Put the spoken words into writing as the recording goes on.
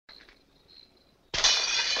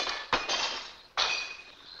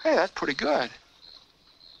Hey, that's pretty good.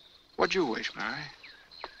 What'd you wish, Mary?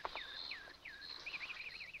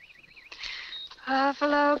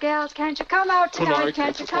 Buffalo gals, can't you come out tonight?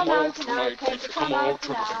 Can't you come out tonight? Can't you come out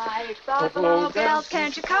tonight? Buffalo gals,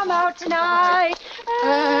 can't you come out tonight?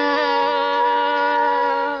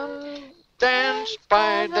 Dance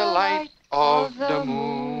by the light of the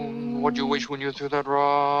moon. What'd you wish when you threw that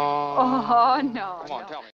rock? Oh, no. Come on,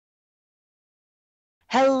 tell me.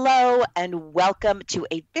 Hello and welcome to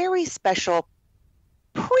a very special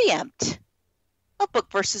preempt of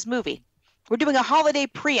Book versus Movie. We're doing a holiday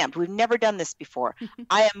preempt. We've never done this before.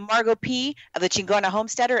 I am Margot P. of the Chingona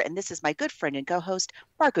Homesteader, and this is my good friend and co-host,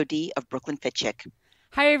 Margot D. of Brooklyn Fitchick.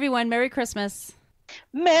 Hi, everyone. Merry Christmas.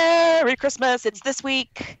 Merry Christmas. It's this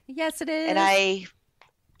week. Yes, it is. And I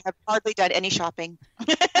have hardly done any shopping.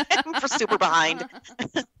 We're super behind.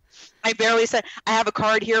 I barely sent. I have a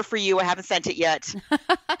card here for you. I haven't sent it yet.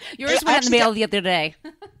 Yours went in the mail the other day.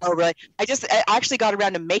 Oh, really? I actually got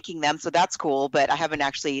around to making them, so that's cool. But I haven't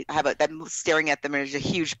actually. I'm staring at them, and there's a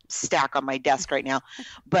huge stack on my desk right now.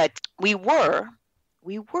 But we were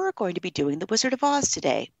going to be doing The Wizard of Oz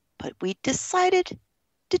today, but we decided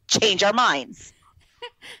to change our minds.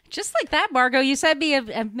 Just like that, Margot, you sent me a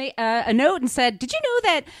note and said, did you know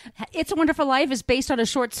that It's a Wonderful Life is based on a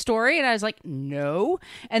short story? And I was like, no.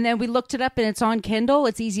 And then we looked it up and it's on Kindle.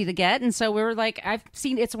 It's easy to get. And so we were like, I've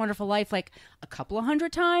seen It's a Wonderful Life like a couple of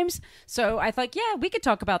hundred times. So I thought, yeah, we could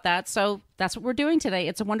talk about that. So that's what we're doing today.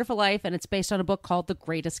 It's a Wonderful Life, and it's based on a book called The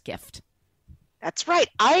Greatest Gift. That's right.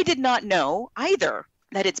 I did not know either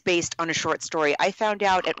that it's based on a short story. I found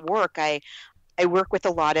out at work. I work with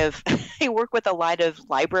a lot of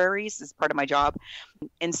libraries as part of my job,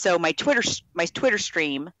 and so my Twitter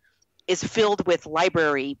stream is filled with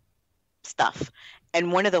library stuff.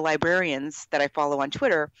 And one of the librarians that I follow on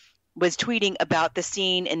Twitter was tweeting about the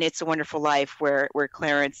scene in It's a Wonderful Life where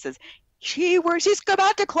Clarence says she's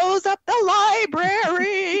about to close up the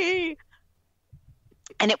library.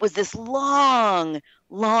 And it was this long, it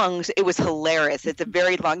was hilarious. It's a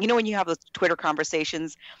very long, when you have those Twitter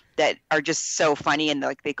conversations that are just so funny and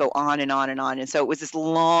like they go on and on and on. And so it was this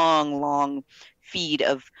long feed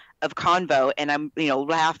of convo, and I'm,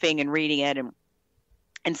 laughing and reading it.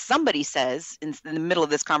 And somebody says in the middle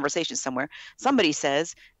of this conversation somewhere, somebody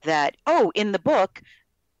says that, oh, in the book,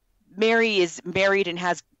 Mary is married and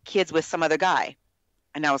has kids with some other guy.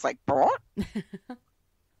 And I was like, what?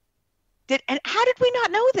 And how did we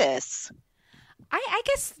not know this? I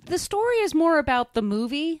guess the story is more about the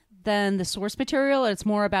movie than the source material. It's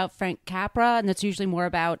more about Frank Capra, and it's usually more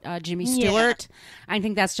about Jimmy Stewart. Yeah. I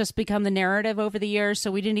think that's just become the narrative over the years, so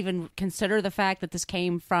we didn't even consider the fact that this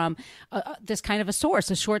came from this kind of a source,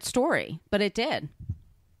 a short story, but it did.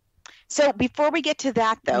 So before we get to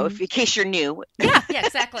that, though, in case you're new. Yeah,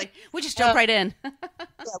 exactly. We just jump right in.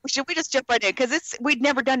 We just jump right in because we'd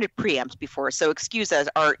never done a preempt before, so excuse us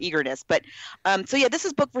our eagerness. But this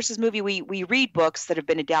is Book versus Movie. We read books that have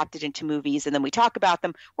been adapted into movies, and then we talk about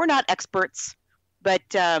them. We're not experts, but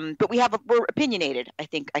we're opinionated, I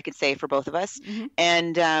think I could say, for both of us. Mm-hmm.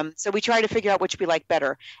 And so we try to figure out which we like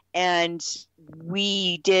better. And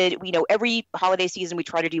we did, every holiday season we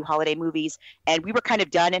try to do holiday movies, and we were kind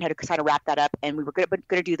of done and had to kind of wrap that up, and we were going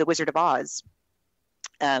to do The Wizard of Oz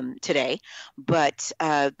today, but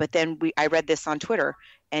then I read this on Twitter,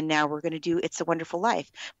 and now we're going to do It's a Wonderful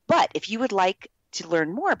Life. But if you would like to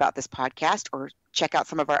learn more about this podcast or check out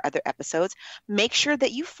some of our other episodes, make sure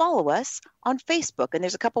that you follow us on Facebook, and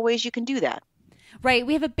there's a couple ways you can do that. Right.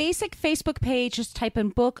 We have a basic Facebook page. Just type in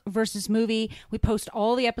Book versus Movie. We post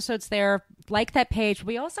all the episodes there. Like that page.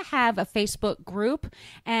 We also have a Facebook group,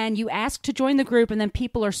 and you ask to join the group, and then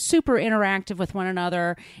people are super interactive with one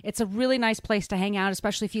another. It's a really nice place to hang out,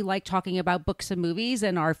 especially if you like talking about books and movies,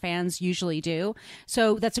 and our fans usually do.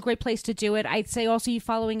 So that's a great place to do it. I'd say also you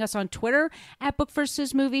following us on Twitter at Book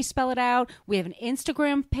versus Movie, spell it out. We have an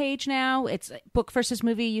Instagram page now. It's Book versus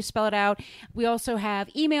Movie, you spell it out. We also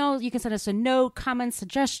have email. You can send us a note, comments,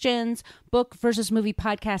 suggestions,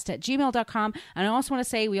 bookversusmoviepodcast@gmail.com. And I also want to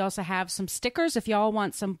say we also have some stickers. If y'all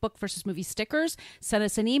want some Book versus Movie stickers, send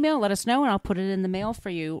us an email, let us know, and I'll put it in the mail for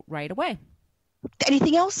you right away.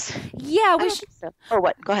 Anything else? Yeah, we so. Or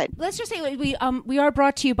what? Go ahead. Let's just say we are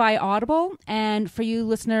brought to you by Audible, and for you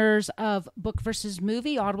listeners of Book versus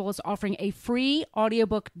Movie, Audible is offering a free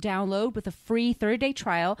audiobook download with a free 30-day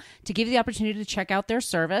trial to give you the opportunity to check out their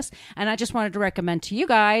service. And I just wanted to recommend to you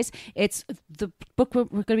guys, it's the book we're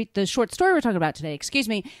going to be the short story we're talking about today.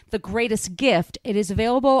 The Greatest Gift. It is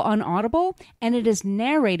available on Audible, and it is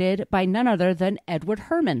narrated by none other than Edward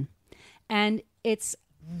Herman, and it's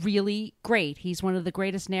really great. He's one of the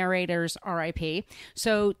greatest narrators, RIP.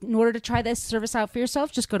 So in order to try this service out for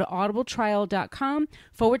yourself, just go to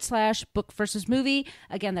audibletrial.com/book versus movie.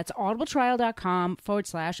 Again, that's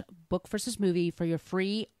audibletrial.com/book versus movie for your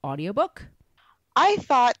free audiobook. I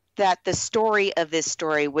thought that the story of this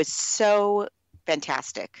story was so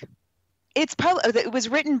fantastic. It was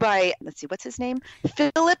written by, let's see, what's his name?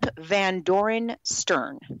 Philip Van Doren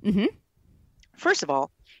Stern. Mm-hmm. First of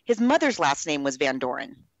all, his mother's last name was Van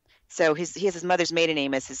Doren. So he has his mother's maiden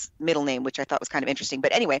name as his middle name, which I thought was kind of interesting.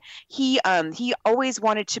 But anyway, he always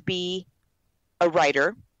wanted to be a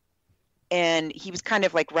writer, and he was kind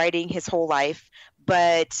of like writing his whole life,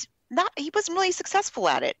 but he wasn't really successful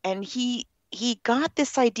at it. And he got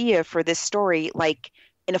this idea for this story like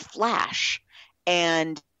in a flash,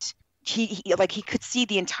 and he could see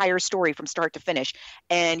the entire story from start to finish,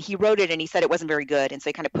 and he wrote it, and he said it wasn't very good, and so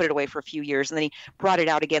he kind of put it away for a few years, and then he brought it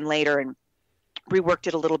out again later and reworked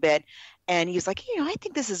it a little bit, and he was like, I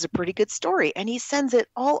think this is a pretty good story, and he sends it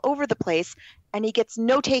all over the place, and he gets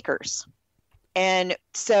no takers, and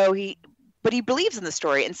so but he believes in the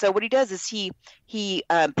story, and so what he does is he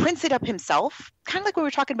prints it up himself, kind of like when we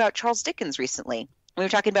were talking about Charles Dickens recently. We were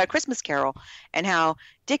talking about A Christmas Carol and how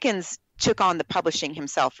Dickens took on the publishing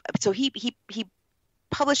himself. So he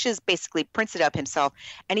publishes, basically prints it up himself,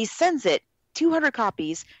 and he sends it 200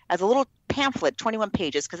 copies as a little pamphlet, 21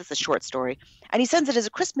 pages, because it's a short story, and he sends it as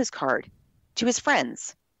a Christmas card to his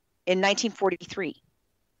friends in 1943.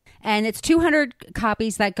 And it's 200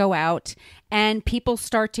 copies that go out, and people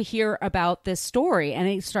start to hear about this story, and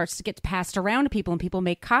it starts to get passed around to people, and people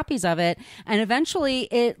make copies of it. And eventually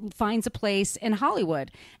it finds a place in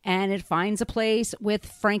Hollywood, and it finds a place with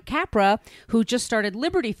Frank Capra, who just started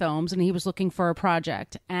Liberty Films, and he was looking for a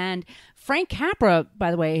project. And Frank Capra,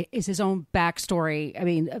 by the way, is his own backstory. I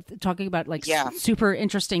mean, talking about super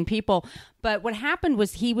interesting people. But what happened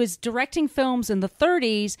was he was directing films in the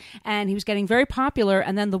 30s, and he was getting very popular,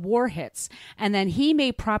 and then the war hits. And then he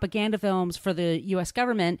made propaganda films for the U.S.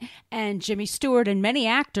 government, and Jimmy Stewart and many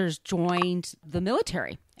actors joined the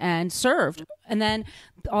military and served. And then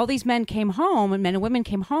all these men came home, and men and women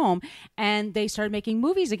came home, and they started making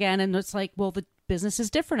movies again. And it's like, well, the business is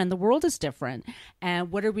different and the world is different,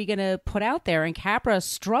 and what are we going to put out there? And Capra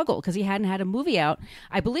struggled because he hadn't had a movie out,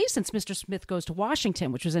 I believe, since Mr. Smith Goes to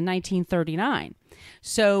Washington, which was in 1939.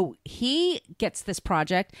 So he gets this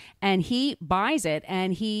project, and he buys it,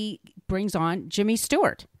 and he brings on Jimmy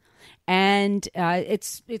Stewart. And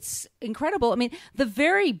it's incredible. I mean, the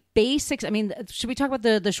very basics. I mean, should we talk about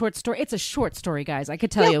the short story? It's a short story, guys. I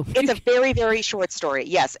could tell you. It's a very, very short story.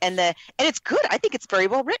 Yes, and it's good. I think it's very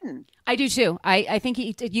well written. I do too. I think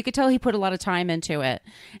you could tell he put a lot of time into it.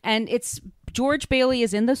 And it's George Bailey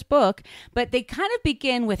is in this book, but they kind of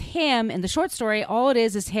begin with him in the short story. All it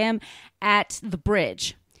is him at the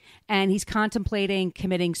bridge, and he's contemplating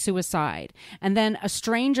committing suicide. And then a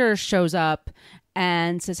stranger shows up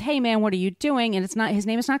and says, "Hey man, what are you doing?" And his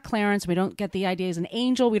name is not Clarence. We don't get the idea he's an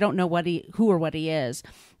angel. We don't know who or what he is.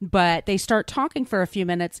 But they start talking for a few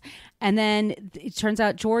minutes, and then it turns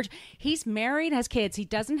out George, he's married, has kids. He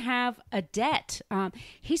doesn't have a debt.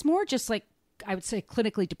 He's more just like, I would say,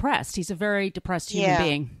 clinically depressed. He's a very depressed human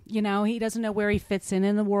being. He doesn't know where he fits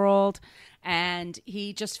in the world, and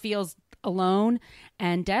he just feels alone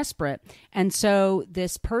and desperate. And so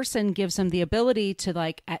this person gives him the ability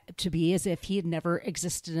to be as if he had never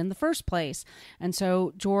existed in the first place. And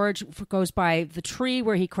so George goes by the tree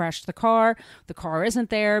where he crashed the car. The car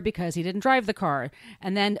isn't there because he didn't drive the car.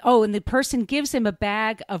 And then, and the person gives him a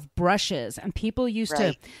bag of brushes, and people used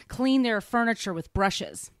to clean their furniture with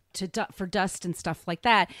brushes for dust and stuff like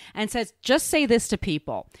that, and says, just say this to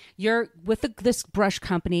people: you're with this brush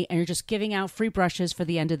company, and you're just giving out free brushes for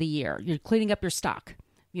the end of the year. You're cleaning up your stock,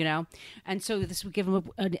 and so this would give him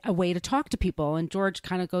a way to talk to people. And George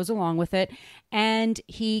kind of goes along with it, and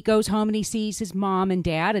he goes home and he sees his mom and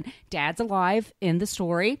dad, and dad's alive in the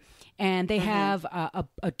story. And they have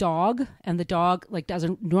a dog, and the dog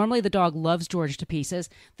normally the dog loves George to pieces.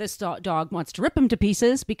 This dog wants to rip him to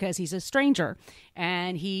pieces because he's a stranger.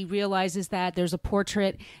 And he realizes that there's a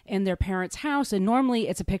portrait in their parents' house, and normally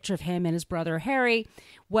it's a picture of him and his brother Harry.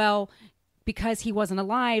 Well, because he wasn't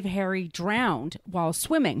alive, Harry drowned while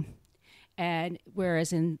swimming. And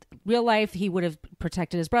whereas in real life, he would have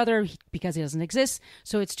protected his brother because he doesn't exist.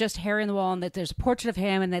 So it's just Harry on the wall, and that there's a portrait of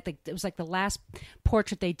him, and that it was like the last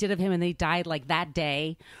portrait they did of him, and they died like that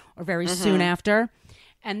day or very soon after.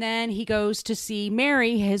 And then he goes to see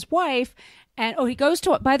Mary, his wife. And he goes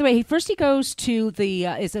to, by the way, he goes to the,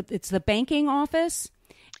 it's the banking office.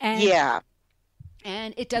 And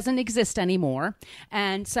and it doesn't exist anymore.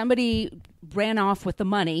 And somebody ran off with the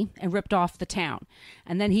money and ripped off the town.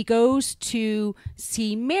 And then he goes to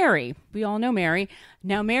see Mary. We all know Mary.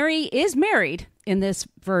 Now, Mary is married in this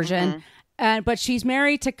version, but she's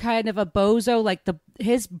married to kind of a bozo, like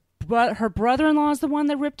her brother-in-law is the one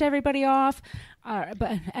that ripped everybody off.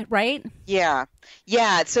 Right? Yeah.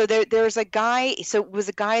 So there's a guy. So it was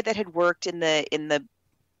a guy that had worked in the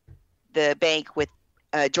bank with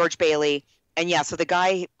George Bailey. And yeah, so the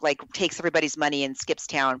guy like takes everybody's money and skips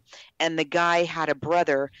town. And the guy had a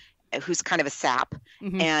brother who's kind of a sap,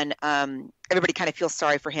 and everybody kind of feels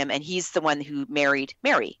sorry for him. And he's the one who married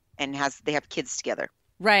Mary, and they have kids together.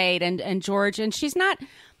 Right. And George, and she's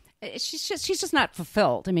just not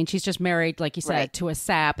fulfilled. I mean, she's just married, like you said, to a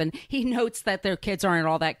sap. And he notes that their kids aren't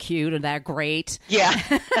all that cute or that great.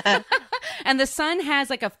 Yeah. And the son has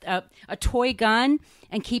like a toy gun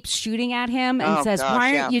and keeps shooting at him and says,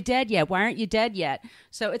 "Why aren't you dead yet? Why aren't you dead yet?"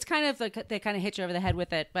 So it's kind of like they kind of hit you over the head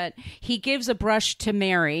with it. But he gives a brush to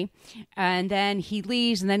Mary, and then he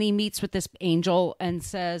leaves, and then he meets with this angel and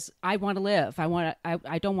says, "I want to live.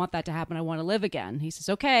 I don't want that to happen. I want to live again." He says,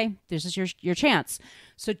 "Okay, this is your chance."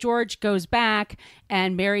 So George goes back,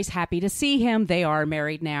 and Mary's happy to see him. They are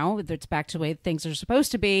married now. It's back to the way things are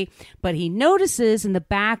supposed to be. But he notices in the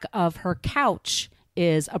back of her couch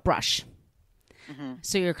is a brush.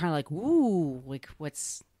 So you're kind of like, ooh, like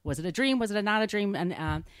was it a dream? Was it not a dream? And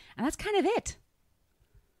that's kind of it.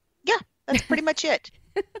 Yeah, that's pretty much it.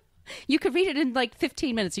 You could read it in like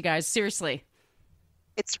 15 minutes, you guys. Seriously.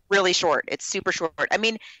 It's really short. It's super short. I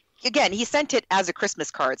mean, again, he sent it as a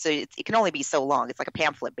Christmas card, so it can only be so long. It's like a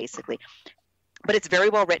pamphlet, basically. But it's very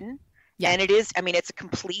well written. Yeah. And it's a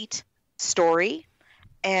complete story.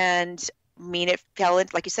 And I mean, it fell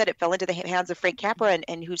into, like you said, it fell into the hands of Frank Capra,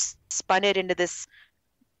 and who spun it into this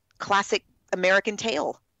classic American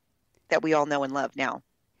tale that we all know and love now.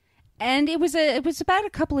 And it was about a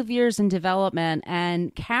couple of years in development,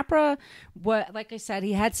 and Capra, like I said,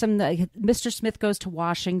 he had some. Mr. Smith Goes to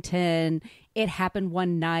Washington. It Happened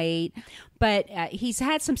One Night, but he's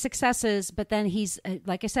had some successes. But then he's,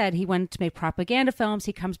 like I said, he went to make propaganda films.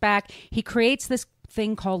 He comes back. He creates this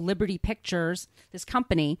thing called Liberty Pictures, this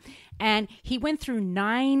company, and he went through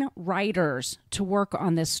 9 writers to work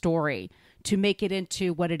on this story to make it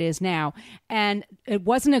into what it is now. And it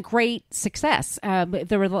wasn't a great success.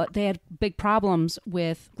 They had big problems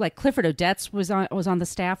with, like, Clifford Odets was on the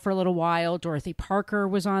staff for a little while. Dorothy Parker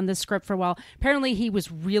was on the script for a while. Apparently he was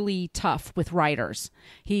really tough with writers.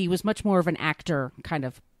 He was much more of an actor kind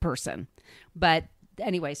of person. But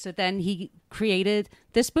anyway, so then he created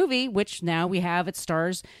this movie, which now we have. It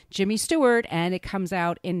stars Jimmy Stewart, and it comes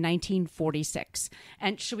out in 1946.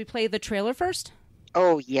 And should we play the trailer first?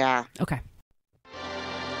 Oh, yeah. Okay.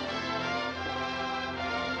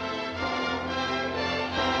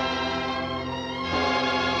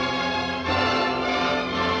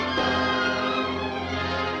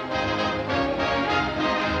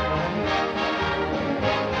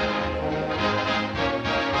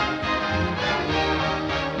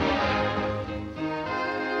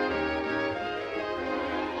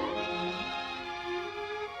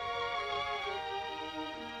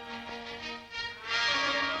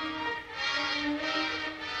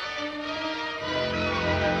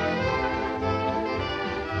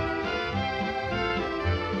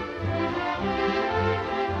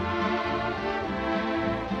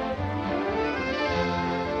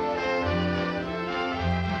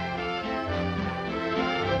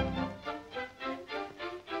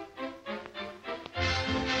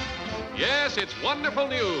 Yes, it's wonderful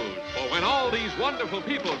news, for when all these wonderful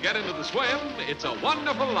people get into the swim, it's a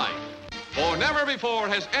wonderful life. For never before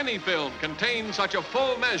has any film contained such a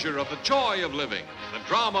full measure of the joy of living, the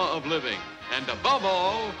drama of living, and above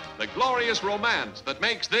all, the glorious romance that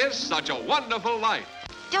makes this such a wonderful life.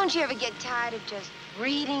 Don't you ever get tired of just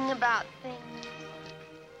reading about things?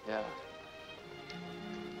 Yeah.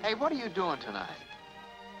 Hey, what are you doing tonight?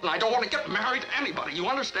 I don't want to get married to anybody, you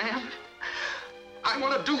understand? I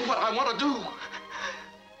want to do what I want to do.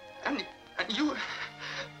 And you...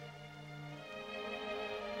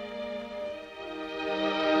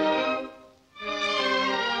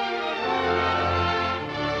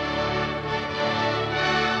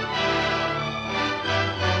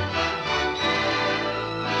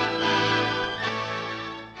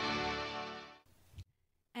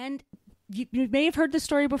 And you may have heard the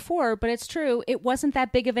story before, but it's true. It wasn't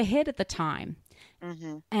that big of a hit at the time.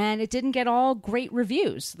 Mm-hmm. And it didn't get all great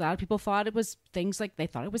reviews. A lot of people thought it was things like they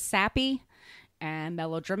thought it was sappy. and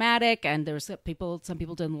melodramatic, and some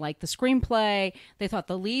people didn't like the screenplay. They thought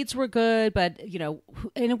the leads were good, but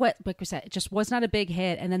like we said, it just was not a big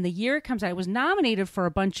hit. And then the year it comes out, it was nominated for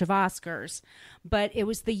a bunch of Oscars, but it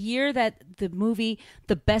was the year that the movie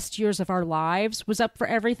The Best Years of Our Lives was up for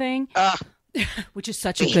everything, which is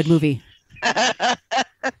such a good movie.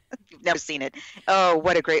 You've never seen it. Oh,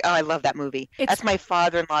 what a great! Oh, I love that movie. That's my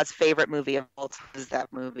father-in-law's favorite movie of all time. Is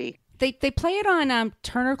that movie? They play it on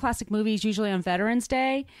Turner Classic Movies, usually on Veterans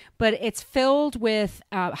Day, but it's filled with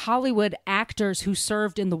Hollywood actors who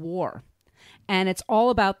served in the war. And it's all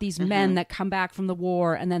about these men that come back from the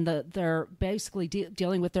war, and then they're basically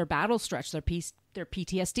dealing with their battle stretch, their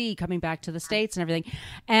PTSD, coming back to the States and everything.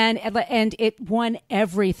 And it won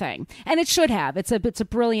everything, and it should have. It's a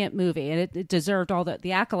brilliant movie, and it deserved all the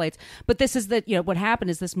accolades. But this is what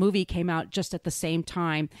happened is this movie came out just at the same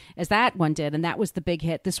time as that one did, and that was the big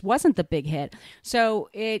hit. This wasn't the big hit. So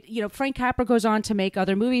Frank Capra goes on to make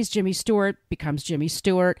other movies. Jimmy Stewart becomes Jimmy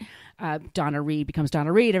Stewart. Donna Reed becomes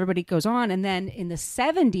Donna Reed. Everybody goes on, and then in the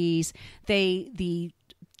 70s, the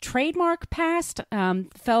trademark passed,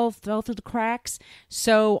 fell through the cracks.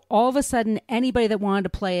 So all of a sudden, anybody that wanted to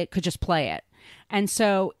play it could just play it. And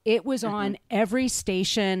so it was on every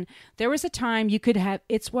station. There was a time you could have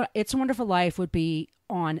It's a Wonderful Life would be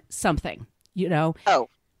on something, Oh,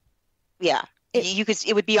 yeah.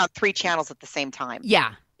 It would be on 3 channels at the same time.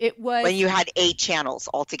 Yeah. It was when you had 8 channels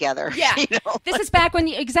altogether. Yeah. This is back when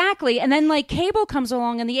exactly. And then cable comes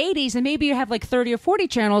along in the 80s, and maybe you have 30 or 40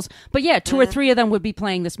 channels, but 2 or 3 of them would be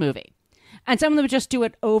playing this movie. And some of them would just do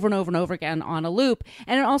it over and over and over again on a loop.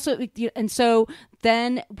 And so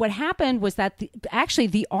then what happened was that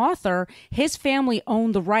the author, his family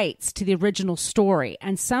owned the rights to the original story.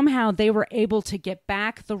 And somehow they were able to get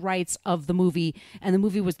back the rights of the movie. And the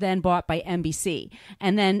movie was then bought by NBC.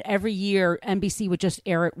 And then every year, NBC would just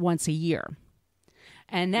air it once a year.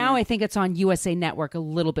 And now I think it's on USA Network a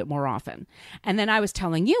little bit more often. And then I was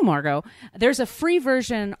telling you, Margot, there's a free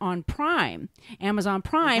version on Prime, Amazon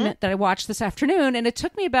Prime, that I watched this afternoon. And it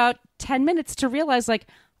took me about 10 minutes to realize, I'm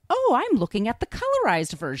looking at the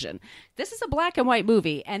colorized version. This is a black and white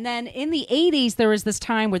movie. And then in the 80s, there was this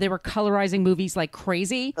time where they were colorizing movies like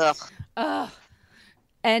crazy. Ugh.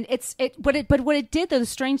 And what it did, though, the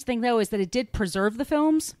strange thing, though, is that it did preserve the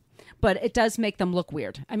films. But it does make them look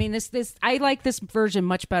weird. I mean, I like this version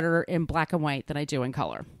much better in black and white than I do in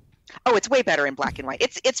color. Oh, it's way better in black and white.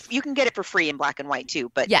 It's you can get it for free in black and white too.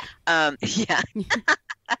 But yeah.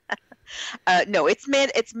 No, it's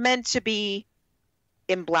meant to be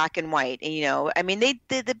in black and white. And, I mean,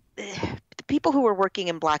 the people who were working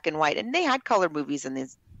in black and white, and they had color movies in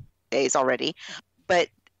these days already, but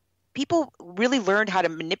people really learned how to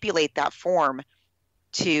manipulate that form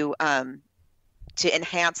to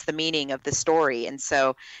enhance the meaning of the story. And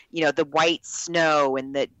so, the white snow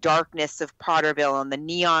and the darkness of Potterville and the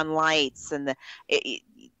neon lights and it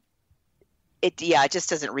just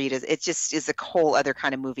doesn't read as, it just is a whole other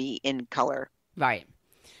kind of movie in color. Right.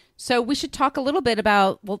 So we should talk a little bit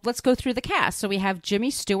about, let's go through the cast. So we have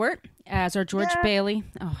Jimmy Stewart as our George Bailey.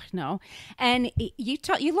 Oh, no. And you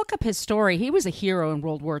look up his story. He was a hero in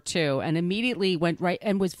World War II and immediately went right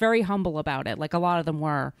and was very humble about it, like a lot of them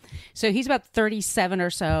were. So he's about 37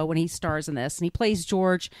 or so when he stars in this. And he plays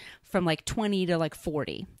George from 20 to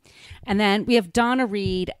 40. And then we have Donna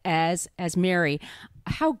Reed as Mary.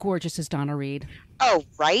 How gorgeous is Donna Reed? Oh,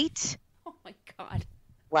 right? Oh, my God.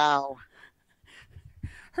 Wow.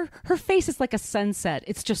 Her face is like a sunset.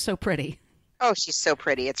 It's just so pretty. Oh, she's so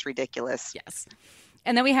pretty. It's ridiculous. Yes.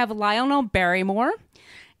 And then we have Lionel Barrymore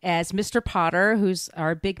as Mr. Potter, who's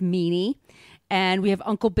our big meanie. And we have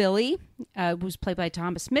Uncle Billy, who's played by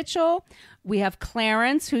Thomas Mitchell. We have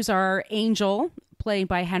Clarence, who's our angel, played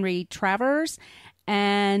by Henry Travers.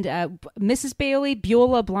 And Mrs. Bailey,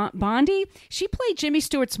 Beulah Bondi. She played Jimmy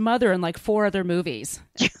Stewart's mother in 4 other movies.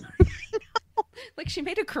 She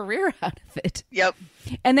made a career out of it. Yep.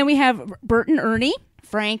 And then we have Bert and Ernie,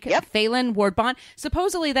 Frank, Phelan, Ward Bond.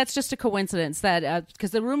 Supposedly that's just a coincidence that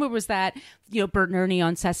because the rumor was that Bert and Ernie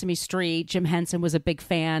on Sesame Street, Jim Henson was a big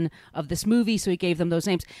fan of this movie, so he gave them those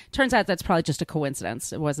names. Turns out that's probably just a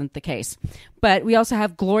coincidence. It wasn't the case. But we also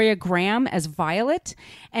have Gloria Graham as Violet.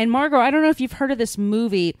 And Margot, I don't know if you've heard of this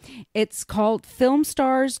movie. It's called Film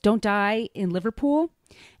Stars Don't Die in Liverpool.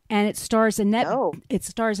 And it stars Annette. No. It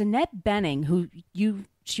stars Annette Bening, who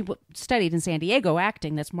she studied in San Diego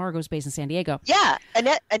acting. That's Margot's based in San Diego. Yeah,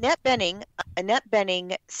 Annette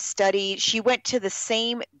Bening studied. She went to the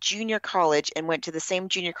same junior college and went to the same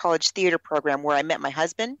junior college theater program where I met my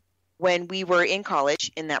husband. when we were in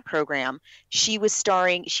college in that program, she was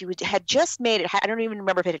starring. Had just made it. I don't even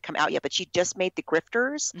remember if it had come out yet, but she just made The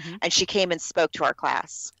Grifters, and she came and spoke to our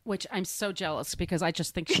class. Which I'm so jealous because I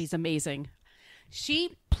just think she's amazing.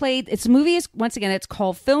 She played. Its movie is once again. It's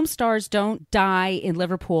called Film Stars Don't Die in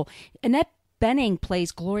Liverpool. Annette Bening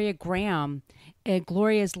plays Gloria Graham in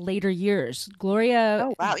Gloria's later years. Gloria.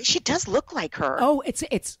 Oh wow, she does look like her. Oh, it's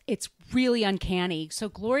really uncanny. So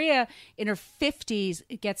Gloria in her 50s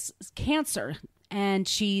gets cancer. And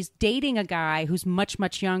she's dating a guy who's much,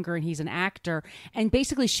 much younger, and he's an actor. And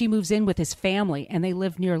basically, she moves in with his family, and they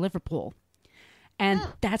live near Liverpool. And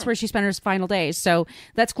that's where she spent her final days. So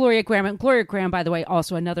that's Gloria Graham. And Gloria Graham, by the way,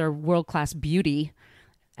 also another world-class beauty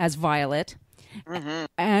as Violet.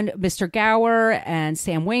 And Mr. Gower and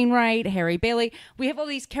Sam Wainwright, Harry Bailey. We have all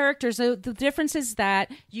these characters. The difference is that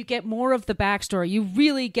you get more of the backstory. You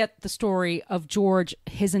really get the story of George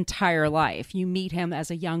his entire life. You meet him as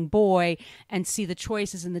a young boy and see the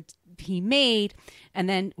choices he made, and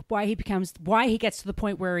then why he gets to the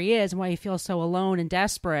point where he is and why he feels so alone and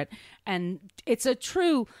desperate. And it's a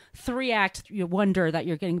true 3-act wonder that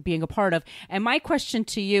you're being a part of. And my question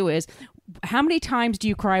to you is, how many times do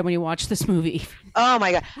you cry when you watch this movie? Oh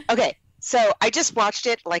my God. Okay. So I just watched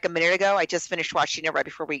it like a minute ago. I just finished watching it right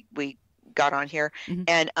before we got on here.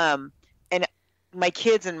 And my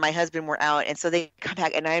kids and my husband were out, and so they come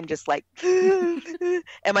back, and I'm just like, and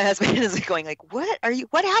my husband is going like, what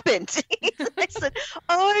happened? I said,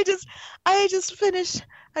 I just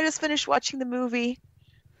finished watching the movie.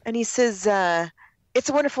 And he says, It's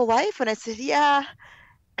a Wonderful Life. And I said, yeah.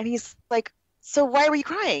 And he's like, so why were you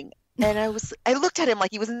crying? And I looked at him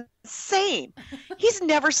like he was insane. He's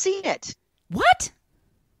never seen it. What?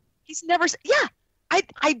 He's never, yeah.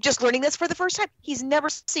 I'm just learning this for the first time. He's never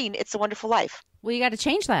seen It's a Wonderful Life. Well, you got to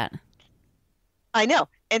change that. I know.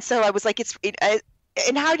 And so I was like,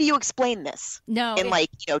 and how do you explain this? No. In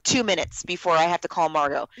 2 minutes before I have to call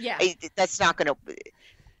Margot. Yeah. That's not going to,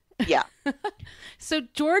 yeah. So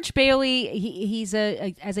George Bailey, he's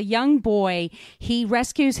as a young boy, he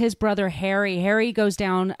rescues his brother Harry. Harry goes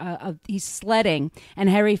down, he's sledding, and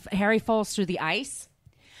Harry falls through the ice.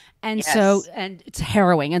 And yes. and it's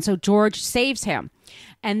harrowing. And so George saves him.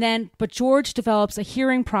 But George develops a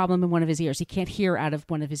hearing problem in one of his ears. He can't hear out of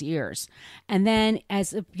one of his ears. And then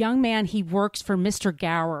as a young man, he works for Mr.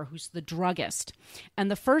 Gower, who's the druggist.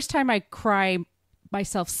 And the first time I cry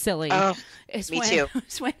myself silly is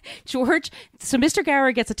when George, so Mr.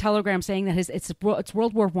 Gower gets a telegram saying that it's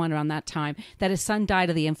World War I around that time, that his son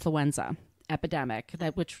died of the influenza epidemic,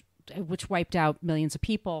 which wiped out millions of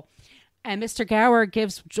people. And Mr. Gower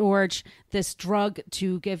gives George this drug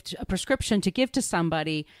a prescription to give to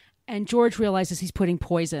somebody. And George realizes he's putting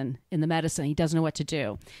poison in the medicine. He doesn't know what to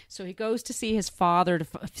do. So he goes to see his father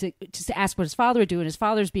to ask what his father would do. And his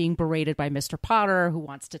father's being berated by Mr. Potter, who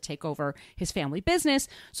wants to take over his family business.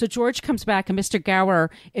 So George comes back, and Mr.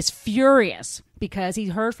 Gower is furious because he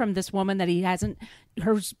heard from this woman that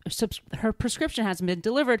her prescription hasn't been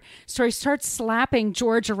delivered. So he starts slapping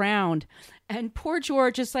George around. And poor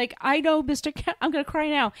George is like, I know, I'm going to cry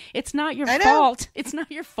now. It's not your fault. It's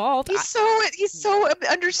not your fault. He's so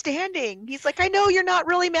understanding. He's like, I know you're not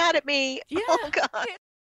really mad at me. Yeah. Oh, God.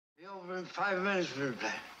 Be over in 5 minutes, Philip.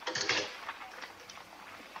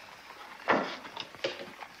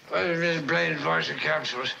 What is this blade voice of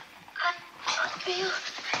capsules? I feel.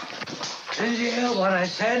 Did you hear what I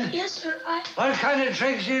said? Yes, sir. What kind of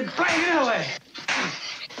tricks you playing away?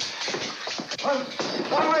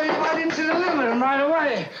 Why were you right into the limit right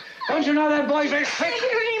away? Don't you know that boy's very quick?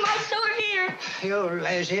 You're reading my story here. You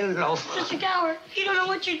lazy loaf. Mr. Gower, you don't know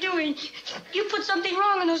what you're doing. You put something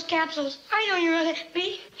wrong in those capsules. I know you're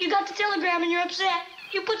unhappy. You got the telegram and you're upset.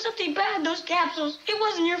 You put something bad in those capsules. It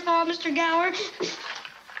wasn't your fault, Mr. Gower.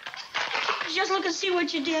 Just look and see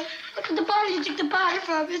what you did. Look at the bottle you took the powder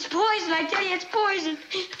from. It's poison, I tell you, it's poison.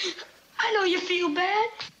 I know you feel bad.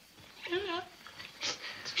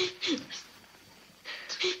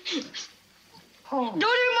 Oh. Don't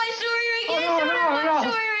hear my story again. Don't hear my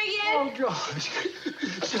story again. Oh, George.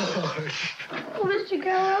 Oh, Mr.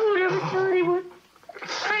 Gower, I would never tell anyone.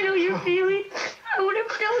 I know your feeling. I would never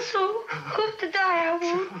tell so. Hope to die, I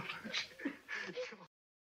won't.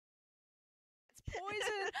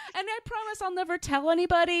 Poison, and I promise I'll never tell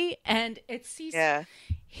anybody. And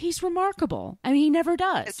he's remarkable. I mean, he never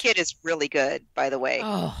does. The kid is really good, by the way.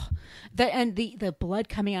 Oh, the blood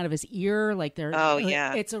coming out of his ear, like they're. Oh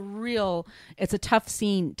yeah, it's a tough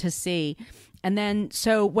scene to see. And then,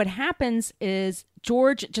 so what happens is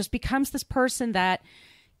George just becomes this person that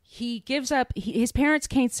he gives up. His parents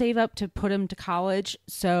can't save up to put him to college,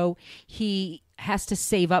 so he has to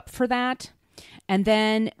save up for that. And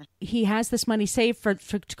then he has this money saved for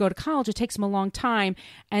to go to college. It takes him a long time.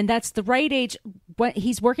 And that's the right age.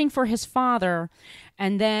 He's working for his father.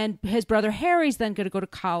 And then his brother Harry's then going to go to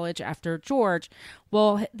college after George.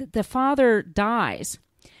 Well, the father dies.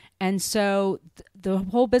 And so the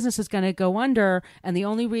whole business is going to go under. And the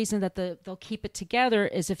only reason that they'll keep it together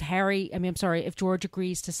is if if George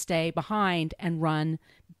agrees to stay behind and run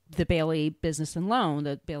the Bailey Business and Loan,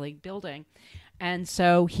 the Bailey building. And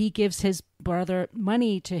so he gives his brother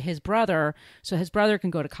money to his brother so his brother can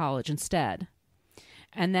go to college instead.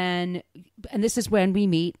 And this is when we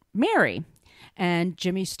meet Mary. And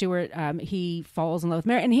Jimmy Stewart, he falls in love with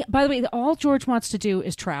Mary. And by the way, all George wants to do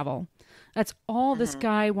is travel. That's all this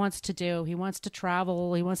guy wants to do. He wants to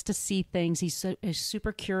travel. He wants to see things. He's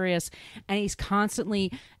super curious. And he's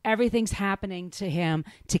constantly, everything's happening to him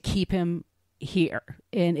to keep him here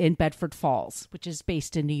in Bedford Falls, which is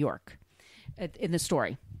based in New York in the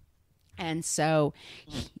story. And so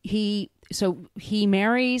he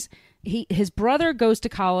marries. His brother goes to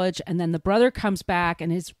college, and then the brother comes back,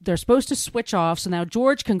 and they're supposed to switch off. So now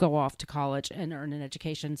George can go off to college and earn an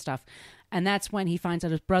education and stuff. And that's when he finds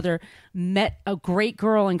out his brother met a great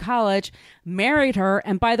girl in college, married her.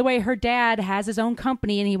 And by the way, her dad has his own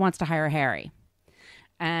company and he wants to hire Harry.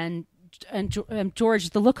 And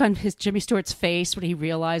George, the look on Jimmy Stewart's face when he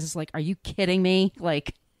realizes, like, are you kidding me?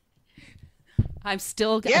 Like, I'm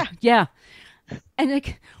still, yeah. And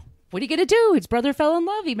like, what are you going to do? His brother fell in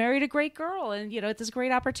love. He married a great girl and, it's this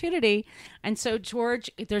great opportunity. And so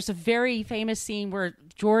there's a very famous scene where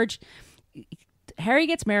Harry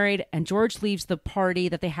gets married and George leaves the party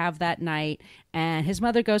that they have that night, and his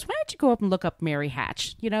mother goes, why don't you go up and look up Mary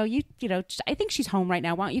Hatch? I think she's home right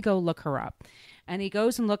now. Why don't you go look her up? And he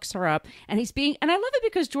goes and looks her up, and and I love it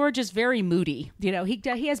because George is very moody.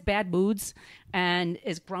 He has bad moods and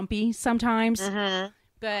is grumpy sometimes. Mm-hmm.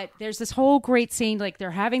 But there's this whole great scene, like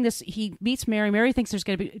they're having this, he meets Mary. Mary thinks there's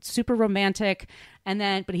going to be super romantic,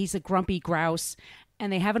 but he's a grumpy grouse.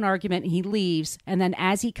 And they have an argument and he leaves. And then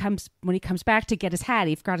when he comes back to get his hat,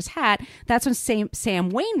 he forgot his hat. That's when Sam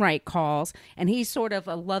Wainwright calls, and he's sort of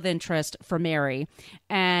a love interest for Mary.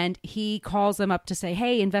 And he calls them up to say,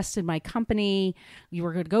 hey, invest in my company. You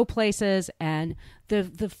were going to go places. And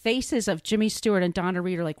the faces of Jimmy Stewart and Donna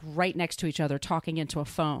Reed are like right next to each other talking into a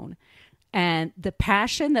phone. And the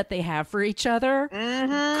passion that they have for each other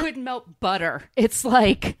could melt butter. It's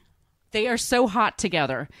like they are so hot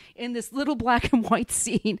together in this little black and white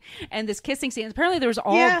scene and this kissing scene. Apparently there was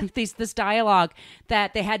this dialogue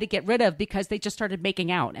that they had to get rid of because they just started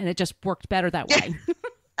making out, and it just worked better that way.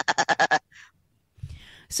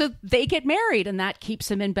 So they get married, and that keeps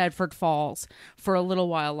him in Bedford Falls for a little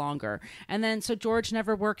while longer. And then, so George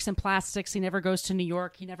never works in plastics. He never goes to New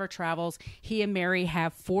York. He never travels. He and Mary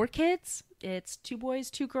have 4 kids. It's 2 boys,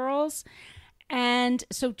 2 girls. And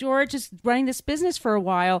so George is running this business for a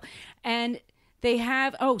while, and they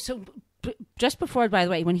have, just before, by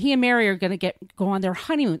the way, when he and Mary are going to go on their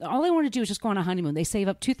honeymoon, all they want to do is just go on a honeymoon. They save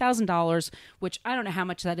up $2,000, which I don't know how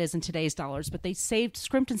much that is in today's dollars, but they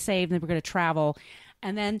scrimped and saved, and they were going to travel.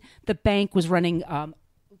 And then the bank was going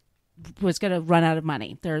to run out of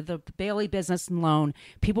money. They're the Bailey Business and Loan.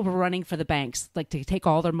 People were running for the banks, like to take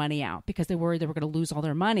all their money out because they worried they were going to lose all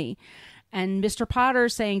their money. And Mr. Potter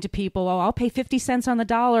saying to people, I'll pay 50 cents on the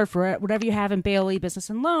dollar for whatever you have in Bailey Business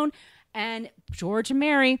and Loan. And George and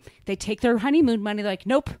Mary, they take their honeymoon money. They're like,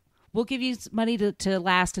 nope, we'll give you money to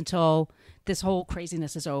last until this whole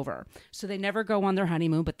craziness is over. So they never go on their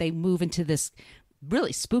honeymoon, but they move into this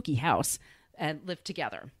really spooky house and live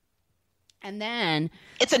together. And then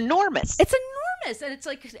it's enormous. And it's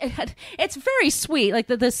like, it's very sweet. Like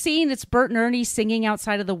the scene, it's Bert and Ernie singing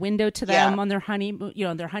outside of the window to them on their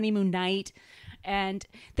honeymoon, their honeymoon night. And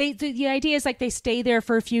the idea is like they stay there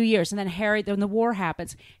for a few years, and then when the war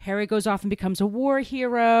happens, Harry goes off and becomes a war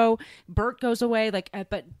hero. Bert goes away,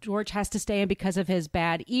 but George has to stay in because of his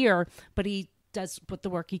bad ear, but he does the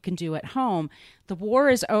work he can do at home. The war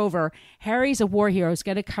is over. Harry's a war hero. He's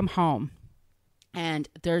going to come home. And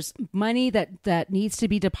there's money that needs to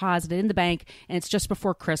be deposited in the bank, and it's just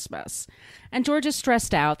before Christmas. And George is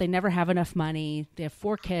stressed out. They never have enough money. They have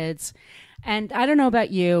 4 kids. And I don't know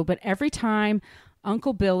about you, but every time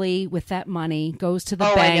Uncle Billy with that money goes to the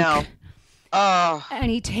bank, I know. Oh.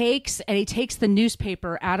 And he takes the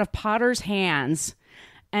newspaper out of Potter's hands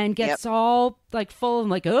and gets all like full and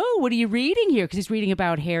like, oh, what are you reading here? Because he's reading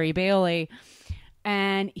about Harry Bailey.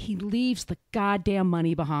 And he leaves the goddamn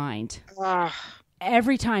money behind.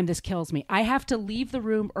 Every time this kills me. I have to leave the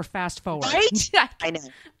room or fast forward. Right? I know.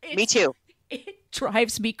 Me too. It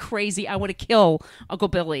drives me crazy. I want to kill Uncle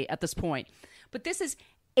Billy at this point. But this is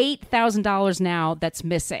 $8,000 now that's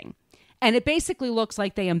missing. And it basically looks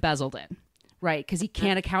like they embezzled it, right? Because he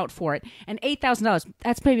can't account for it. And $8,000,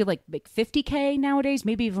 that's maybe like $50K nowadays,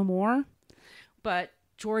 maybe even more. But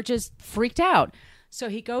George is freaked out. So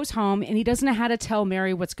he goes home and he doesn't know how to tell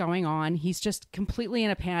Mary what's going on. He's just completely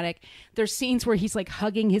in a panic. There's scenes where he's like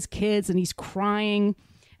hugging his kids and he's crying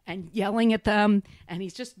and yelling at them. And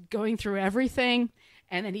he's just going through everything.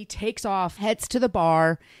 And then he takes off, heads to the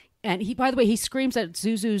bar. And he, by the way, he screams at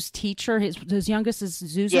Zuzu's teacher. His youngest is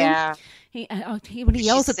Zuzu. Yeah. When he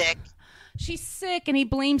yells She's at sick. She's sick, and he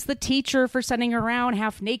blames the teacher for sending her around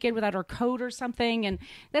half naked without her coat or something. And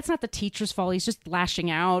that's not the teacher's fault. He's just lashing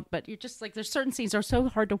out. But you're just like, there's certain scenes that are so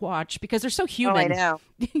hard to watch because they're so human. Oh,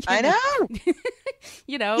 I know.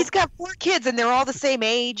 You know, he's got 4 kids, and they're all the same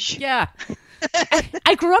age. Yeah.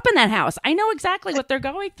 I grew up in that house. I know exactly what they're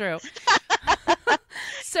going through.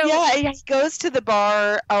 So yeah, he goes to the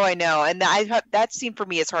bar. Oh, I know. And that scene for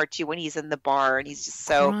me is hard too when he's in the bar and he's just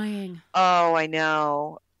so crying. Oh, I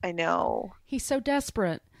know. He's so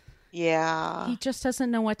desperate. Yeah. He just doesn't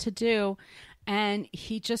know what to do. And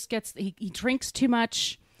he just he drinks too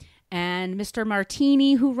much. And Mr.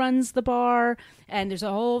 Martini, who runs the bar, and there's a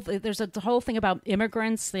whole thing about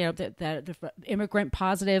immigrants, you know, the immigrant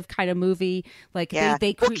positive kind of movie. Like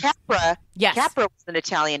Capra. Yes. Capra was an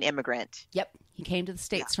Italian immigrant. Yep. He came to the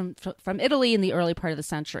States from Italy in the early part of the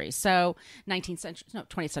century. So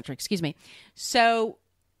 20th century, excuse me. So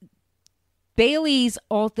Bailey's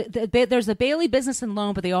there's a Bailey Business and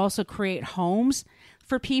Loan, but they also create homes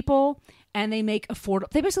for people, and they make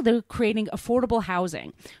they're creating affordable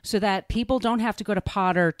housing so that people don't have to go to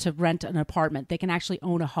Potter to rent an apartment. They can actually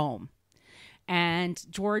own a home. And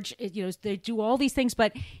George, you know, they do all these things,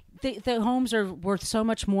 but the homes are worth so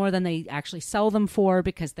much more than they actually sell them for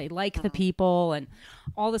because they like the people and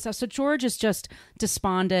all this stuff. So George is just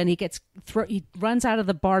despondent. He runs out of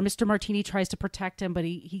the bar. Mr. Martini tries to protect him, but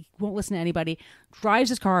he won't listen to anybody. Drives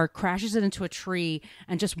his car, crashes it into a tree,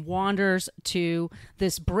 and just wanders to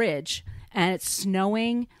this bridge. And it's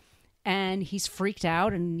snowing, and he's freaked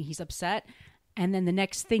out and he's upset. And then the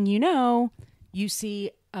next thing you know, you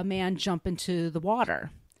see a man jump into the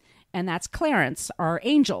water. And that's Clarence, our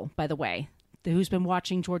angel, by the way, who's been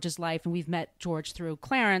watching George's life. And we've met George through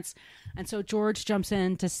Clarence. And so George jumps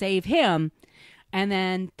in to save him. And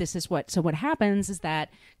then what happens is that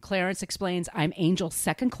Clarence explains, I'm angel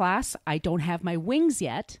second class. I don't have my wings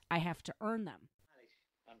yet. I have to earn them.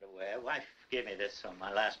 Underwear. Wife gave me this on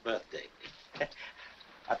my last birthday.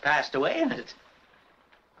 I passed away in it.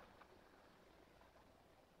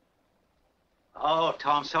 Oh,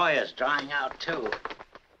 Tom Sawyer's drying out, too.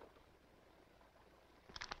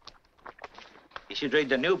 You should read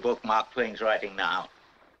the new book Mark Twain's writing now.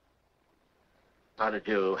 How did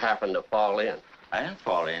you happen to fall in? I didn't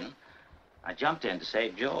fall in. I jumped in to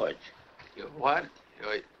save George. You what?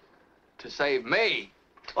 To save me?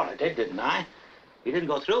 Well, I did, didn't I? You didn't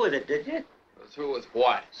go through with it, did you? Go through with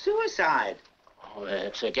what? Suicide. Oh,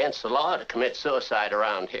 it's against the law to commit suicide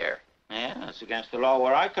around here. Yeah, it's against the law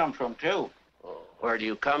where I come from, too. Oh, where do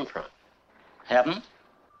you come from? Heaven.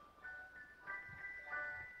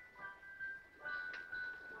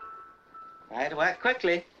 I had to act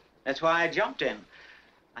quickly. That's why I jumped in.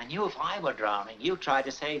 I knew if I were drowning, you'd try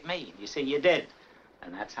to save me. You see, you did.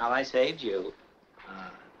 And that's how I saved you.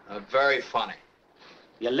 Very funny.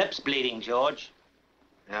 Your lip's bleeding, George.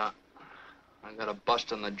 Yeah. I got a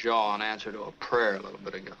bust in the jaw in answer to a prayer a little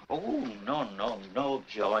bit ago. Oh, no,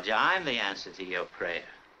 George. I'm the answer to your prayer.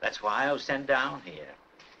 That's why I was sent down here.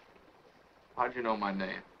 How'd you know my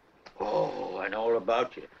name? Oh, I know all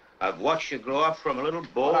about you. I've watched you grow up from a little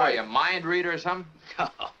boy. What are you, mind reader or something? No.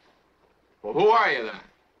 Well, who are you then?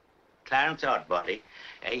 Clarence Oddbody,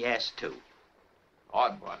 AS2.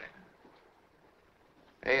 Oddbody.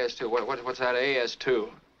 AS2. What's that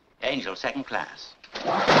AS2? Angel, second class.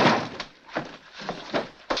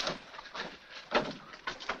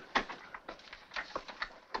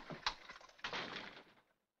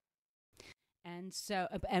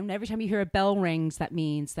 And every time you hear a bell rings, that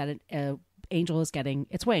means that an angel is getting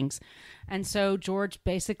its wings. And so George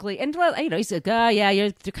basically, and you know, he's like, yeah,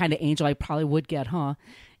 you're the kind of angel I probably would get, huh?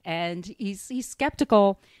 And he's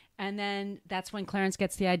skeptical. And then that's when Clarence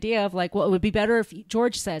gets the idea of like, well, it would be better if,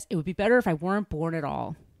 George says, it would be better if I weren't born at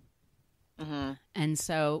all. Mm-hmm. And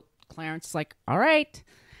so Clarence is like, all right,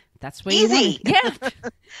 that's what easy. You want. Yeah.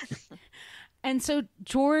 And so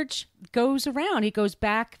George goes around. He goes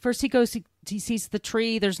back. First he sees the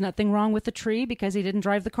tree. There's nothing wrong with the tree because he didn't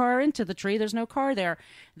drive the car into the tree. There's no car there.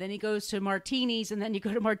 Then he goes to Martini's, and then you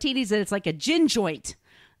go to Martini's, and it's like a gin joint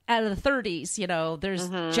out of the 30s. You know, there's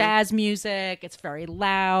jazz music. It's very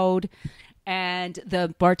loud. And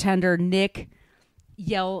the bartender, Nick,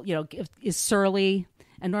 yell, is surly.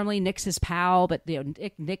 And normally Nick's his pal, but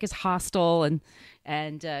Nick is hostile,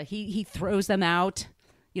 and he throws them out.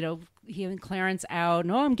 He and Clarence out.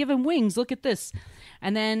 No, I'm giving wings. Look at this.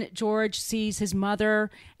 And then George sees his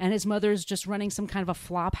mother, and his mother's just running some kind of a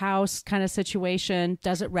flop house kind of situation.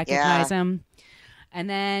 Doesn't recognize him. And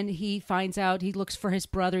then he finds out, he looks for his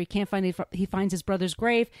brother. He can't find it. He finds his brother's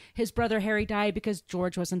grave. His brother Harry died because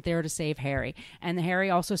George wasn't there to save Harry. And Harry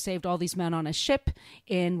also saved all these men on a ship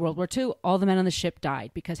in World War II. All the men on the ship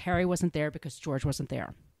died because Harry wasn't there because George wasn't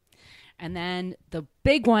there. And then the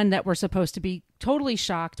big one that we're supposed to be totally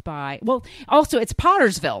shocked by. Well, also it's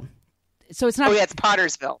Pottersville. So it's not. Oh, yeah, it's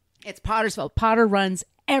Pottersville. It's Pottersville. Potter runs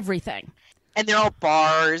everything. And they're all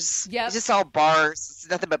bars. Yeah. It's just all bars. It's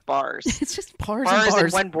nothing but bars. It's just bars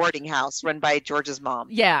and one boarding house run by George's mom.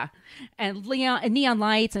 Yeah. And neon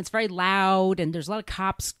lights, and it's very loud, and there's a lot of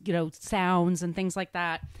cops, sounds and things like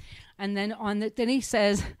that. And then then he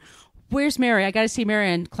says, "Where's Mary? I got to see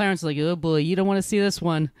Mary." And Clarence is like, "Oh boy, you don't want to see this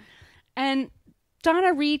one." And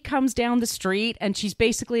Donna Reed comes down the street, and she's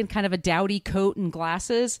basically in kind of a dowdy coat and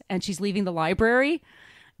glasses, and she's leaving the library.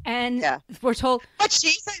 And we're told, but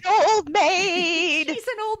she's an old maid. She's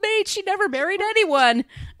an old maid. She never married anyone.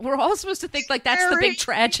 We're all supposed to think like that's the big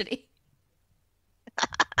tragedy.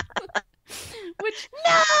 Which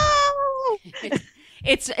no,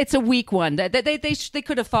 it's a weak one. They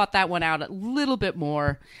could have thought that one out a little bit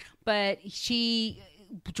more, but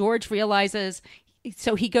George realizes.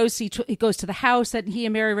 So he goes to the house that he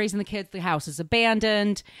and Mary raising the kids. The house is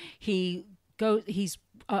abandoned. He's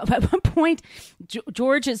at one point,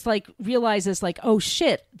 George is realizes oh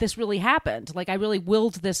shit, this really happened. I really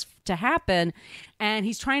willed this to happen. And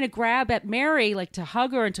he's trying to grab at Mary, to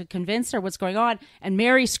hug her and to convince her what's going on. And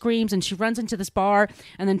Mary screams and she runs into this bar.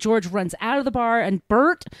 And then George runs out of the bar, and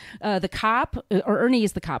Bert, the cop, or Ernie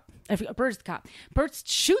is the cop. Bert's the cop. Bert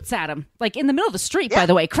shoots at him, in the middle of the street, by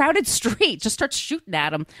the way, crowded street, just starts shooting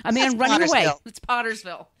at him. A man running away. It's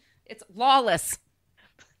Pottersville. It's lawless.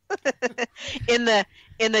 In the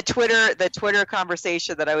Twitter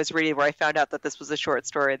conversation that I was reading, where I found out that this was a short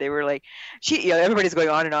story, they were like, everybody's going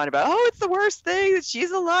on and on about, oh, it's the worst thing that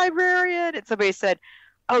she's a librarian, and somebody said,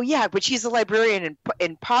 oh yeah, but she's a librarian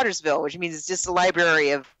in Pottersville, which means it's just a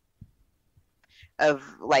library of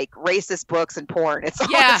racist books and porn.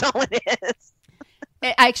 That's all it is.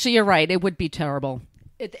 Actually, you're right. It would be terrible.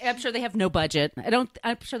 I'm sure they have no budget.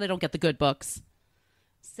 I'm sure they don't get the good books.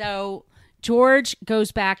 So George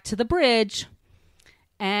goes back to the bridge,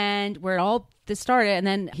 and where all this started, and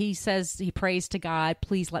then he prays to God,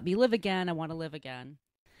 please let me live again. I want to live again.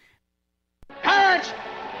 Clarence!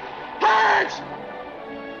 Clarence!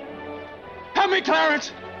 Help me,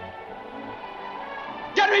 Clarence!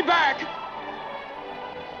 Get me back!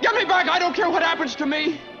 Get me back! I don't care what happens to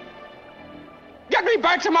me! Get me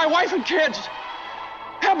back to my wife and kids!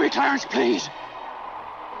 Help me, Clarence, please!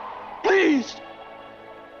 Please!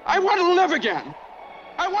 I want to live again!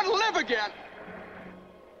 I want to live again!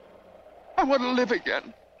 I want to live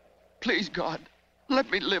again. Please, God, let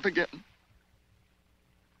me live again.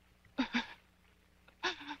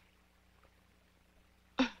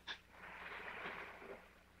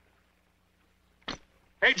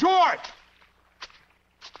 Hey, George!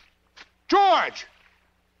 George!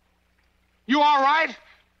 You all right?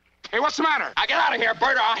 Hey, what's the matter? Now get out of here,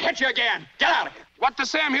 Bert, or I'll hit you again. Get out of here. What the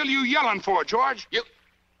Sam Hill you yelling for, George?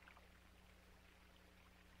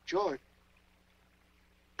 George.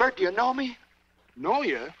 Bert, do you know me? Know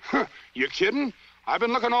you? You kidding? I've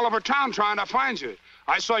been looking all over town trying to find you.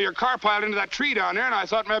 I saw your car piled into that tree down there, and I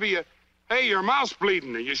thought maybe you... Hey, your mouth's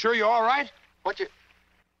bleeding. Are you sure you're all right? What you...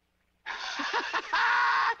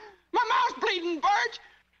 My mouth's bleeding, Bert!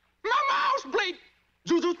 My mouth's bleeding!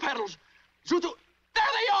 Zuzu's pedals. Zuzu...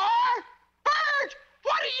 There they are! Bert!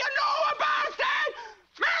 What do you know about that?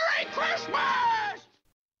 Merry Christmas!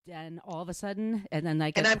 And all of a sudden, and then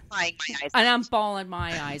and I'm crying my eyes out. And I'm bawling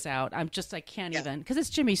my eyes out. I can't even, because it's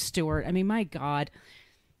Jimmy Stewart. I mean, my God.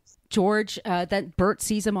 George, then Bert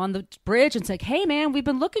sees him on the bridge and it's like, hey man, we've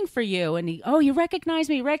been looking for you. And you recognize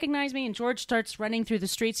me. And George starts running through the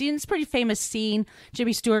streets. It's a pretty famous scene.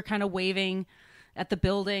 Jimmy Stewart kind of waving at the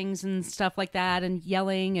buildings and stuff like that, and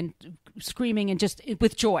yelling and screaming and just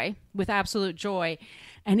with joy, with absolute joy.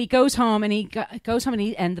 And he goes home, and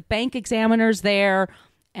and the bank examiner's there,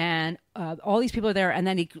 and all these people are there, and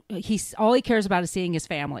then he's all he cares about is seeing his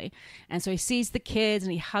family. And so he sees the kids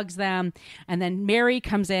and he hugs them, and then Mary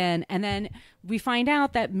comes in, and then we find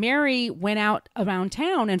out that Mary went out around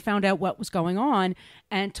town and found out what was going on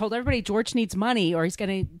and told everybody George needs money or he's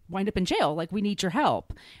going to wind up in jail. We need your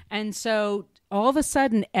help. And so all of a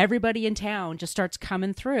sudden, everybody in town just starts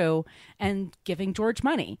coming through and giving George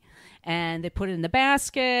money. And they put it in the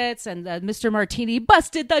baskets, and Mr. Martini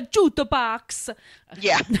busted the jukebox.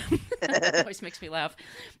 Yeah. That always makes me laugh.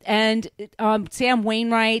 And Sam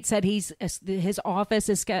Wainwright said his office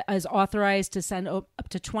is authorized to send up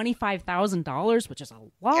to $25,000, which is a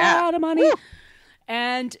lot of money. Woo.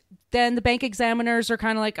 And then the bank examiners are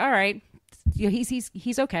kind of like, all right,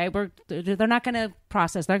 he's okay. They're not going to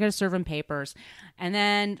process. They're going to serve him papers. And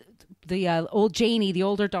then the old Janie, the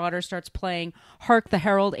older daughter, starts playing "Hark the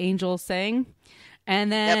Herald Angels Sing,"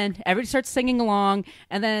 and then everybody starts singing along.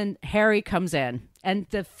 And then Harry comes in, and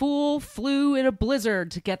the fool flew in a blizzard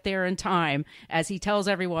to get there in time, as he tells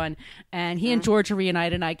everyone. And he and George are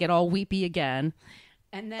reunited, and I get all weepy again.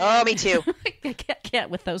 And then, oh, me too. I can't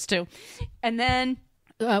with those two. And then,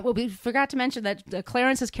 we forgot to mention that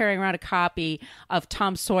Clarence is carrying around a copy of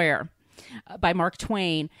Tom Sawyer by Mark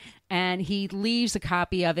Twain, and he leaves a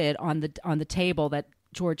copy of it on the table that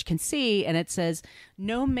George can see, and it says,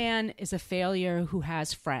 "No man is a failure who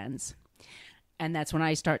has friends." And that's when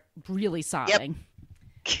I start really sobbing.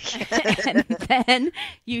 And then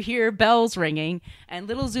you hear bells ringing, and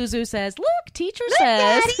little Zuzu says, "Look, teacher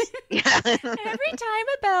says every time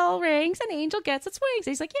a bell rings, an angel gets its wings."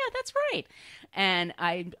 He's like, "Yeah, that's right." And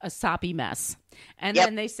I'm a soppy mess. And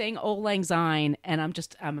then they sing "Old Lang Syne," and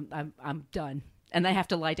I'm done, and I have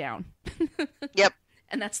to lie down. Yep.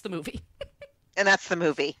 And that's the movie. And that's the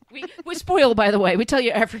movie. We spoil, by the way. We tell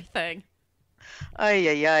you everything.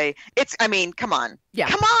 Ay. I mean, come on. Yeah.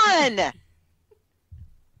 Come on.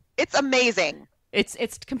 It's amazing.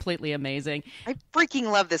 It's completely amazing. I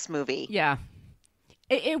freaking love this movie. Yeah.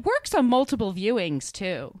 It works on multiple viewings,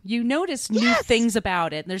 too. You notice new things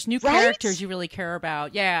about it. And there's new characters you really care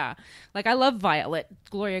about. Yeah. Like, I love Violet,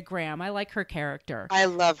 Gloria Graham. I like her character. I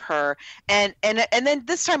love her. And then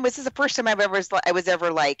this time, this is the first time I was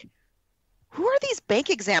ever like, who are these bank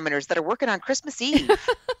examiners that are working on Christmas Eve?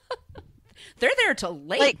 They're there till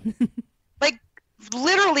late. Like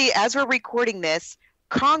literally, as we're recording this,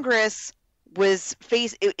 Congress is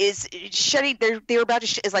shutting. They're about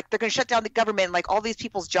to they're going to shut down the government. And, like, all these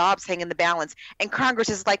people's jobs hang in the balance, and Congress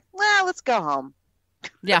is like, well, let's go home.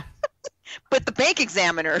 Yeah. But the bank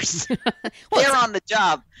examiners, they're on the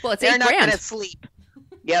job. Well, it's they're $8,000. not going to sleep.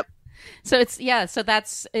 Yep. So it's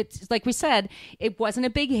like we said, it wasn't a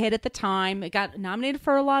big hit at the time. It got nominated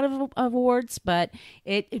for a lot of awards, but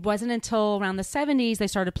it wasn't until around the 70s they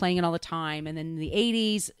started playing it all the time. And then in the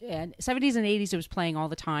 80s and 70s and 80s, it was playing all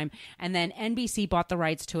the time. And then NBC bought the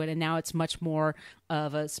rights to it, and now it's much more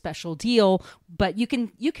of a special deal. But you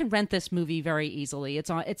can rent this movie very easily. It's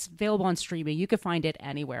available on streaming. You can find it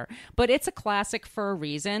anywhere. But it's a classic for a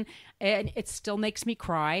reason, and it still makes me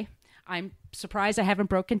cry. I'm surprised I haven't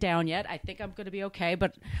broken down yet. I think I'm going to be okay,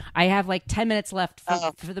 but I have like 10 minutes left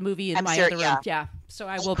for the movie in my other room. Yeah, so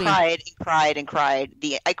I will be. Cried.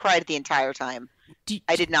 I cried the entire time.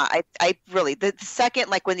 I did not. I really, the second,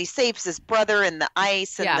 like when he saves his brother in the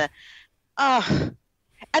ice and and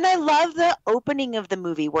I love the opening of the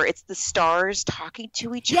movie where it's the stars talking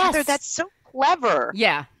to each other. That's so clever.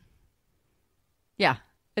 Yeah. Yeah.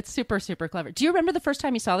 It's super, super clever. Do you remember the first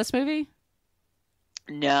time you saw this movie?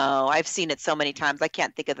 No, I've seen it so many times. I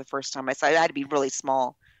can't think of the first time I saw it. I had to be really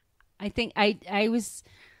small. I think I was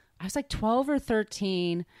like 12 or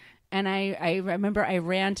 13, and I remember I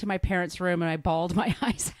ran to my parents' room and I bawled my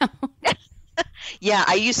eyes out. Yeah,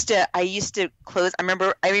 I used to close.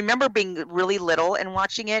 I remember being really little and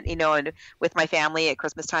watching it, and with my family at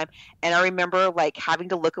Christmas time. And I remember like having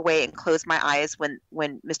to look away and close my eyes when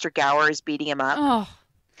Mr. Gower is beating him up. Oh.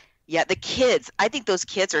 Yeah, the kids. I think those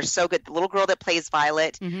kids are so good. The little girl that plays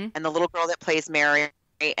Violet and the little girl that plays Mary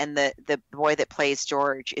and the boy that plays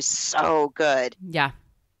George is so good. Yeah.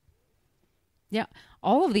 Yeah.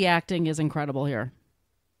 All of the acting is incredible here.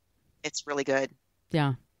 It's really good.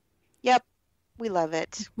 Yeah. Yep. We love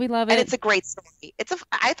it. We love it. And it's a great story.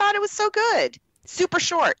 I thought it was so good. Super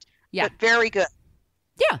short. Yeah. But very good.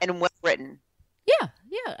 Yeah. And well written. Yeah,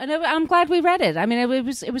 yeah, and I'm glad we read it. I mean, it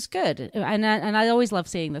was good, and I always love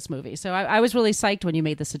seeing this movie. So I was really psyched when you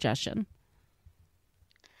made the suggestion.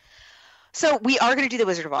 So we are going to do the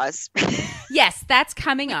Wizard of Oz. Yes, that's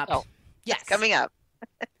coming up. Oh, yes, coming up.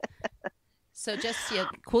 So just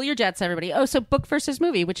cool your jets, everybody. Oh, so book versus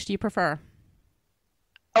movie, which do you prefer?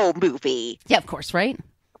 Oh, movie. Yeah, of course, right?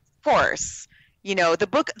 Of course. The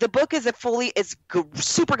book is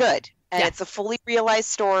super good, and it's a fully realized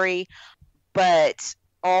story. But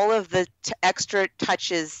all of the extra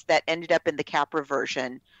touches that ended up in the Capra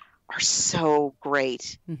version are so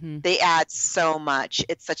great. Mm-hmm. They add so much.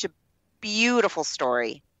 It's such a beautiful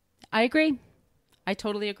story. I agree. I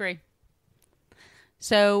totally agree.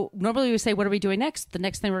 So normally we say, what are we doing next? The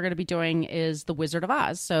next thing we're going to be doing is The Wizard of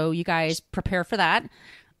Oz. So you guys prepare for that.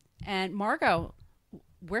 And Margot,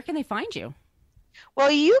 where can they find you? Well,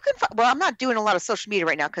 you can. Well, I'm not doing a lot of social media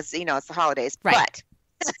right now because it's the holidays. Right.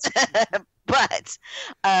 But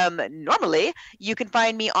normally you can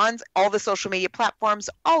find me on all the social media platforms.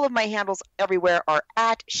 All of my handles everywhere are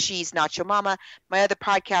at She's Nacho Mama. My other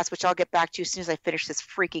podcast, which I'll get back to as soon as I finish this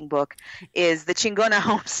freaking book, is the Chingona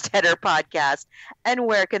Homesteader podcast. And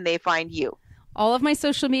where can they find you? All of my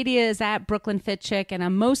social media is at Brooklyn Fit Chick, and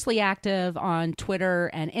I'm mostly active on Twitter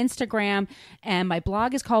and Instagram. And my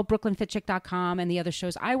blog is called brooklynfitchick.com. And the other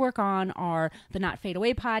shows I work on are the Not Fade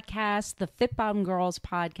Away podcast, the Fit Bottom Girls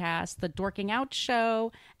podcast, the Dorking Out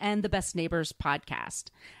show, and the Best Neighbors podcast.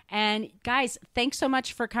 And guys, thanks so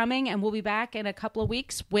much for coming. And we'll be back in a couple of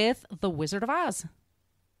weeks with The Wizard of Oz.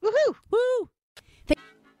 Woohoo! Woo!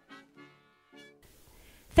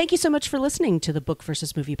 Thank you so much for listening to the Book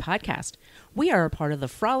versus Movie podcast. We are a part of the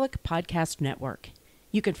Frolic Podcast Network.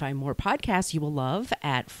 You can find more podcasts you will love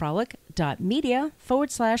at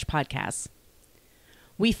frolic.media/podcasts.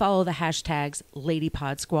 We follow the hashtags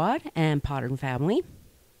LadyPodSquad and Podern Family.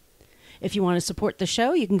 If you want to support the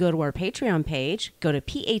show, you can go to our Patreon page, go to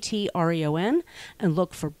Patreon, and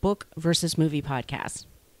look for Book versus Movie podcast.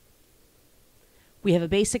 We have a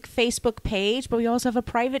basic Facebook page, but we also have a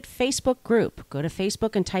private Facebook group. Go to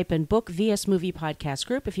Facebook and type in Book vs. Movie Podcast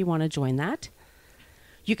Group if you want to join that.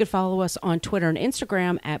 You can follow us on Twitter and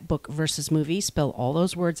Instagram at Book vs. Movie. Spell all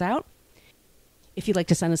those words out. If you'd like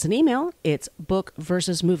to send us an email, it's Book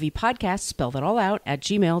vs. Movie Podcast, spell that all out, at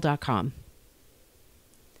gmail.com.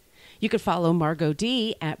 You can follow Margot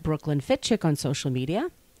D at Brooklyn Fit Chick on social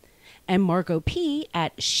media and Margot P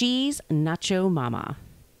at She's Nacho Mama.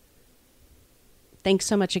 Thanks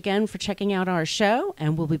so much again for checking out our show,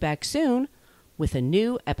 and we'll be back soon with a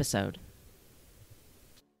new episode.